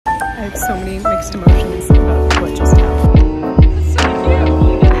I have so many mixed emotions about what just happened. It's so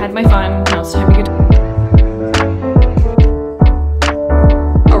cute. I had my fun. Now it's time to get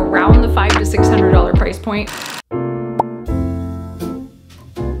around the $500 to $600 price point.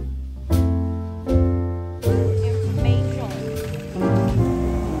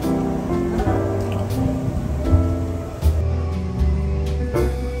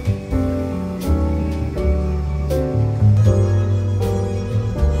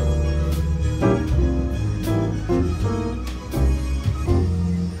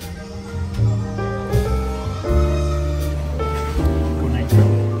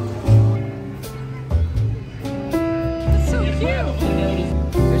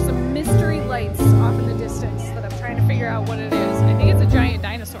 There's some mystery lights off in the distance that I'm trying to figure out what it is. I think it's a giant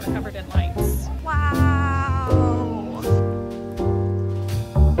dinosaur covered in lights. Wow.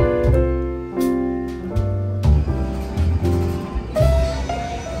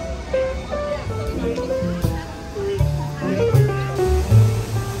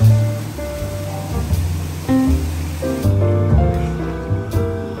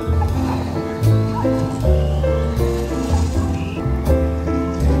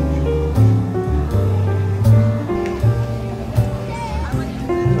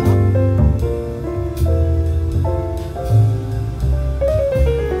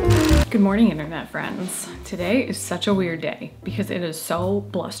 Good morning, internet friends. Today is such a weird day because it is so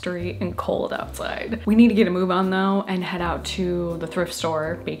blustery and cold outside. We need to get a move on though and head out to the thrift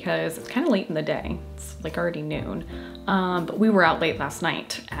store because it's kind of late in the day. It's like already noon. But we were out late last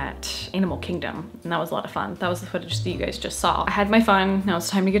night at Animal Kingdom and that was a lot of fun. That was the footage that you guys just saw. I had my fun. Now it's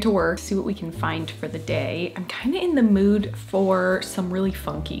time to get to work, see what we can find for the day. I'm kind of in the mood for some really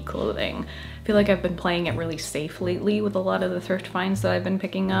funky clothing. I feel like I've been playing it really safe lately with a lot of the thrift finds that I've been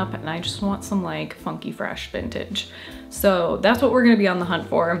picking up, and I just want some like funky fresh vintage. So that's what we're gonna be on the hunt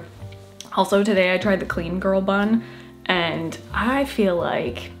for. Also today I tried the clean girl bun and I feel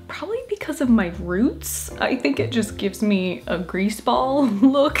like probably because of my roots, I think it just gives me a grease ball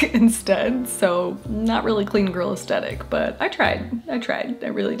look instead. So not really clean girl aesthetic, but I tried, I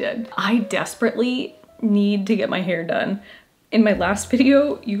really did. I desperately need to get my hair done. In my last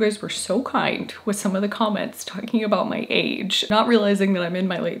video, you guys were so kind with some of the comments talking about my age, not realizing that I'm in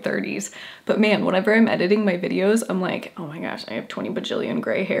my late 30s. But man, whenever I'm editing my videos, I'm like, oh my gosh, I have 20 bajillion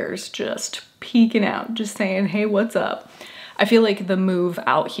gray hairs just peeking out, just saying, hey, what's up? I feel like the move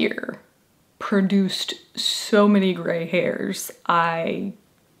out here produced so many gray hairs. I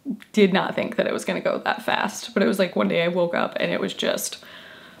did not think that it was gonna go that fast, but it was like one day I woke up and it was just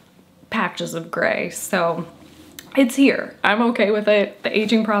patches of gray. So it's here. I'm okay with it. The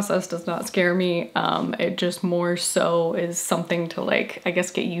aging process does not scare me. It just more so is something to like, I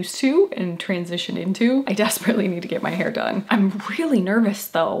guess, get used to and transition into. I desperately need to get my hair done. I'm really nervous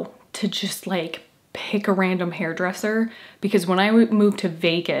though to just like pick a random hairdresser because when I moved to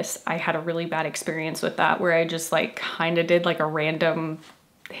Vegas, I had a really bad experience with that where I just like kind of did like a random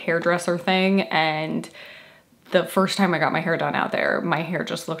hairdresser thing, and the first time I got my hair done out there, my hair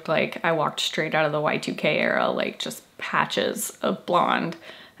just looked like I walked straight out of the Y2K era, like just patches of blonde.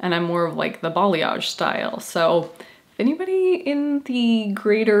 And I'm more of like the balayage style. So if anybody in the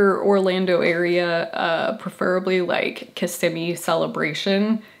greater Orlando area, preferably like Kissimmee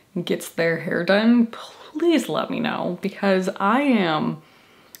Celebration, gets their hair done, please let me know because I am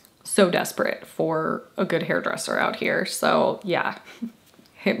so desperate for a good hairdresser out here. So yeah.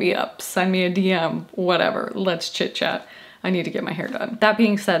 Hit me up, send me a DM, whatever, let's chit chat. I need to get my hair done. That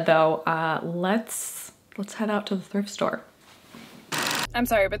being said though, let's head out to the thrift store. I'm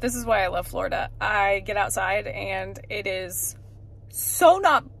sorry, but this is why I love Florida. I get outside and it is so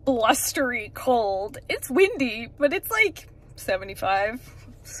not blustery cold. It's windy, but it's like 75.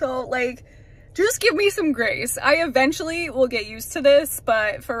 So like, just give me some grace. I eventually will get used to this,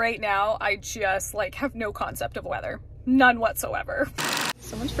 but for right now, I just like have no concept of weather. None whatsoever.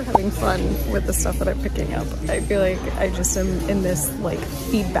 So much for having fun with the stuff that I'm picking up. I feel like I just am in this like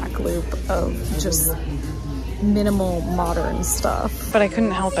feedback loop of just minimal modern stuff. But I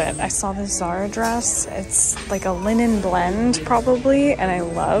couldn't help it. I saw this Zara dress. It's like a linen blend probably, and I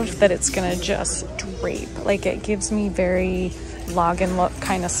love that it's gonna just drape. Like it gives me very login look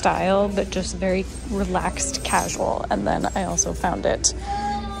kind of style, but just very relaxed casual. And then I also found it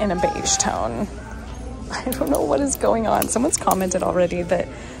in a beige tone. I don't know what is going on. Someone's commented already that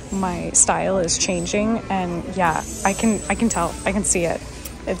my style is changing, and yeah, I can tell. I can see it.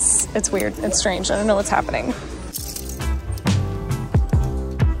 It's weird. It's strange. I don't know what's happening.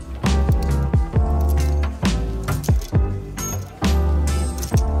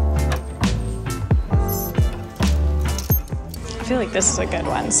 I feel like this is a good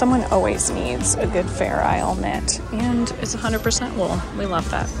one. Someone always needs a good Fair Isle knit, and it's 100% wool. We love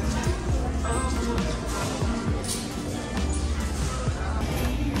that.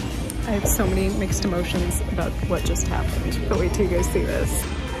 I have so many mixed emotions about what just happened, but wait till you guys see this.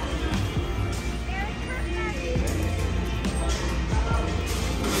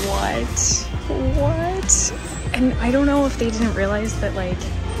 What? And I don't know if they didn't realize that, like,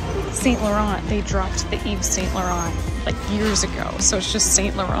 Saint Laurent, they dropped the Yves Saint Laurent like years ago, so it's just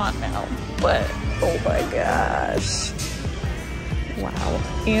Saint Laurent now. But oh my gosh, wow.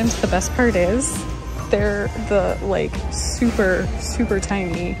 And the best part is they're the like super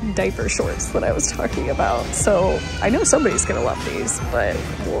tiny diaper shorts that I was talking about, so I know somebody's gonna love these. But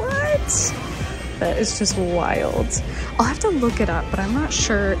what? That is just wild. I'll have to look it up, but I'm not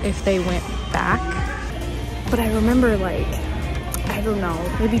sure if they went back. But I remember, like, I don't know,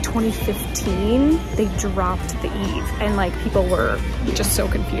 maybe 2015, they dropped the Eve, and like people were just so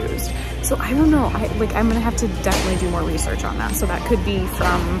confused. So I don't know, I'm gonna have to definitely do more research on that. So that could be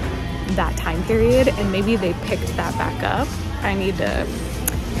from that time period, and maybe they picked that back up. I need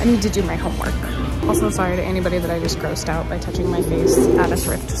to do my homework. Also, sorry to anybody that I just grossed out by touching my face at a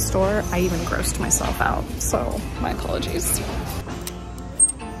thrift store. I even grossed myself out, so my apologies.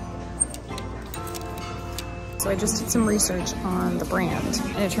 So I just did some research on the brand,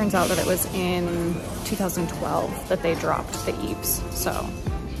 and it turns out that it was in 2012 that they dropped the Yves. So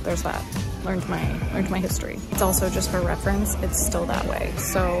there's that. Learned my history. It's also, just for reference, it's still that way.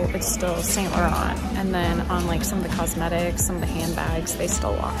 So it's still Saint Laurent. And then on like some of the cosmetics, some of the handbags, they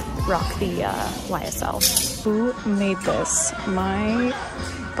still rock the YSL. Who made this? My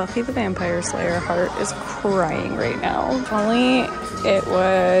Buffy the Vampire Slayer heart is crying right now. If only it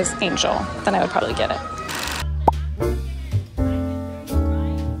was Angel, then I would probably get it.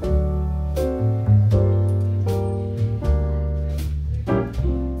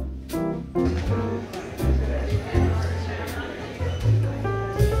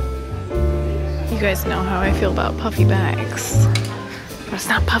 You guys know how I feel about puffy bags, but it's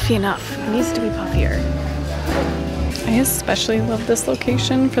not puffy enough. It needs to be puffier. I especially love this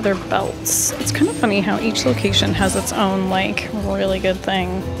location for their belts. It's kind of funny how each location has its own like really good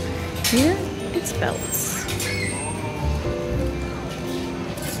thing. Here, it's belts.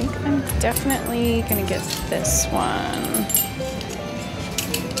 I think I'm definitely gonna get this one.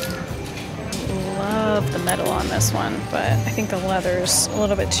 Love the metal on this one, but I think the leather's a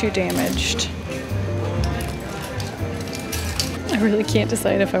little bit too damaged. I really can't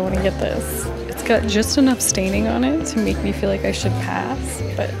decide if I want to get this. It's got just enough staining on it to make me feel like I should pass,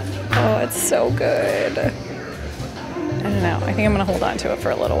 but oh, it's so good. I don't know. I think I'm gonna hold on to it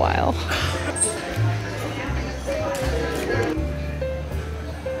for a little while.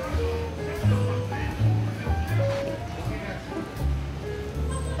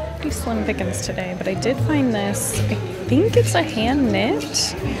 Pretty slim pickings today, but I did find this. I think it's a hand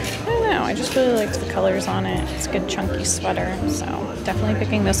knit. I don't know. I just really liked the colors on it. It's a good chunky sweater, so definitely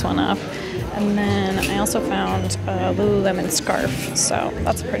picking this one up. And then I also found a Lululemon scarf, so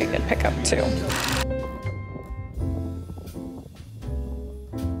that's a pretty good pickup too.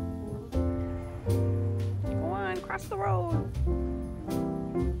 Go on, cross the road.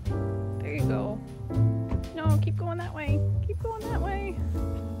 There you go. No, keep going that way. Keep going that way.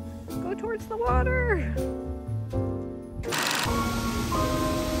 Go towards the water.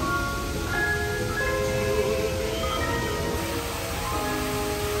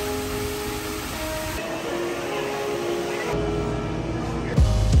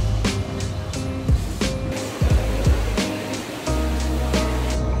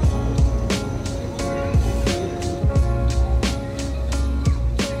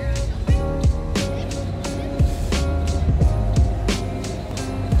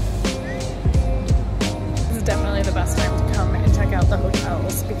 The best time to come and check out the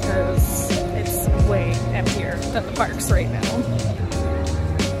hotels because it's way emptier than the parks right now.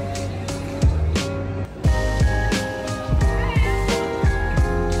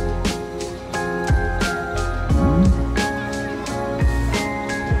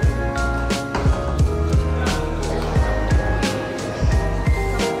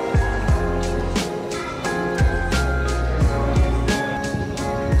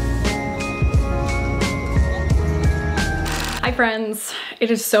 Hi friends, it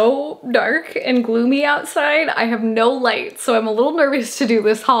is so dark and gloomy outside. I have no light, so I'm a little nervous to do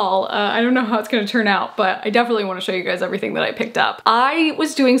this haul. I don't know how it's gonna turn out, but I definitely wanna show you guys everything that I picked up. I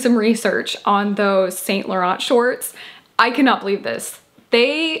was doing some research on those Saint Laurent shorts. I cannot believe this.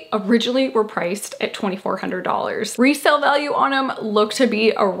 They originally were priced at $2,400. Resale value on them looked to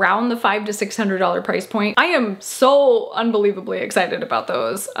be around the $500 to $600 price point. I am so unbelievably excited about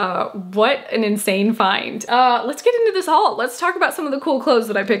those. What an insane find. Let's get into this haul. Let's talk about some of the cool clothes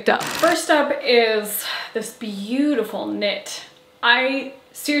that I picked up. First up is this beautiful knit. I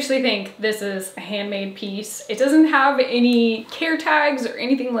seriously think this is a handmade piece. It doesn't have any care tags or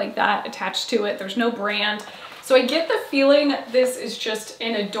anything like that attached to it. There's no brand. So I get the feeling this is just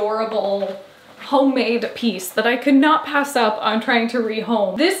an adorable homemade piece that I could not pass up on trying to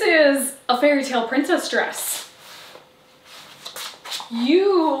rehome. This is a fairy tale princess dress.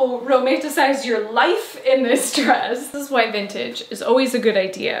 You romanticized your life in this dress. This is why vintage is always a good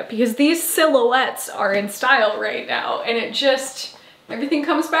idea, because these silhouettes are in style right now, and it just, everything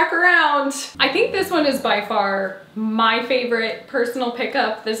comes back around. I think this one is by far my favorite personal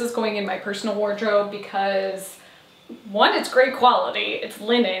pickup. This is going in my personal wardrobe because one, it's great quality, it's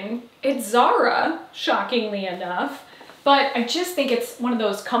linen, it's Zara, shockingly enough, but I just think it's one of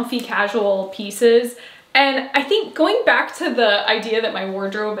those comfy casual pieces. And I think going back to the idea that my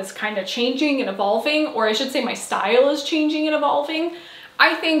wardrobe is kind of changing and evolving, or I should say my style is changing and evolving,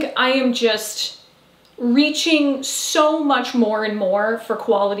 I think I am just reaching so much more and more for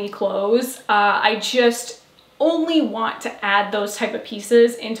quality clothes. I just only want to add those type of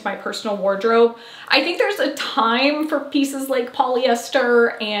pieces into my personal wardrobe. I think there's a time for pieces like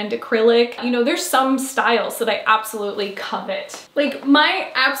polyester and acrylic. You know, there's some styles that I absolutely covet. Like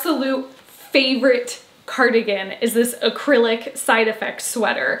my absolute favorite cardigan is this acrylic side effects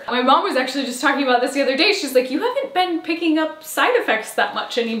sweater. My mom was actually just talking about this the other day. She's like, you haven't been picking up side effects that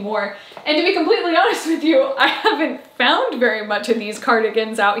much anymore. And to be completely honest with you, I haven't found very much of these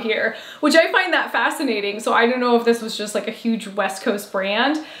cardigans out here, which I find that fascinating. So I don't know if this was just like a huge West Coast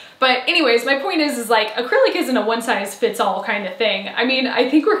brand. But anyways, my point is like acrylic isn't a one size fits all kind of thing. I mean, I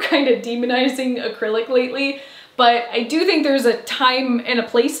think we're kind of demonizing acrylic lately, but I do think there's a time and a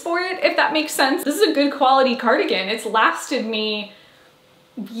place for it, if that makes sense. This is a good quality cardigan. It's lasted me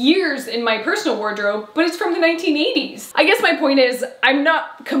years in my personal wardrobe, but it's from the 1980s. I guess my point is I'm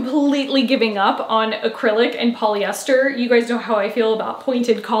not completely giving up on acrylic and polyester. You guys know how I feel about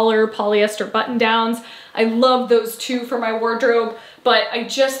pointed collar, polyester button downs. I love those two for my wardrobe, but I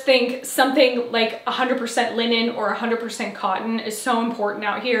just think something like 100% linen or 100% cotton is so important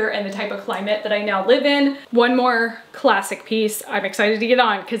out here and the type of climate that I now live in. One more classic piece I'm excited to get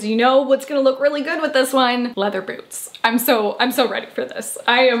on, because you know what's gonna look really good with this one? Leather boots. I'm so ready for this.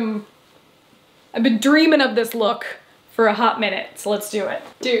 I've been dreaming of this look for a hot minute, so let's do it.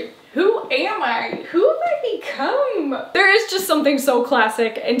 Dude, who am I? Who have I become? There is just something so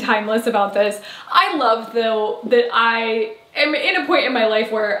classic and timeless about this. I love though that I am in a point in my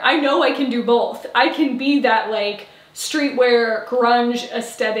life where I know I can do both. I can be that like streetwear grunge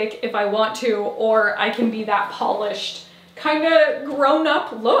aesthetic if I want to, or I can be that polished kind of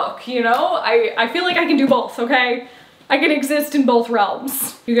grown-up look, you know? I feel like I can do both, okay? I can exist in both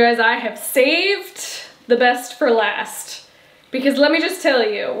realms. You guys, I have saved the best for last, because let me just tell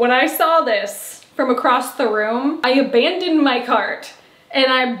you, when I saw this from across the room, I abandoned my cart and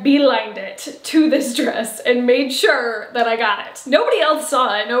I beelined it to this dress and made sure that I got it. Nobody else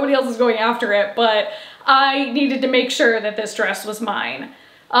saw it, nobody else was going after it, but I needed to make sure that this dress was mine.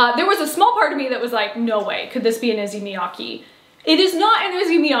 There was a small part of me that was like, no way, could this be an Issey Miyake? It is not an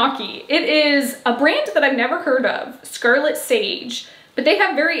Issey Miyake. It is a brand that I've never heard of, Scarlet Sage, but they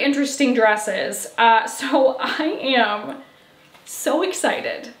have very interesting dresses. So I am so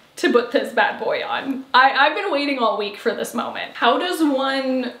excited to put this bad boy on. I've been waiting all week for this moment. How does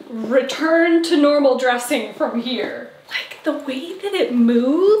one return to normal dressing from here? Like the way that it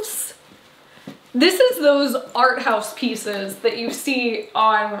moves. This is those art house pieces that you see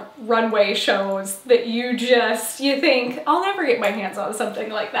on runway shows that you think, I'll never get my hands on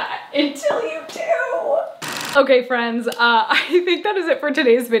something like that until you do. Okay friends, I think that is it for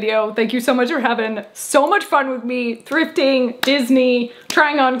today's video. Thank you so much for having so much fun with me, thrifting, Disney,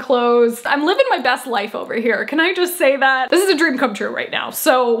 trying on clothes. I'm living my best life over here. Can I just say that? This is a dream come true right now.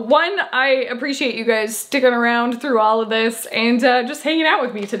 So one, I appreciate you guys sticking around through all of this and just hanging out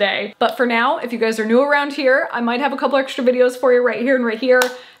with me today. But for now, if you guys are new around here, I might have a couple extra videos for you right here and right here,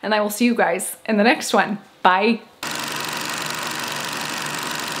 and I will see you guys in the next one. Bye.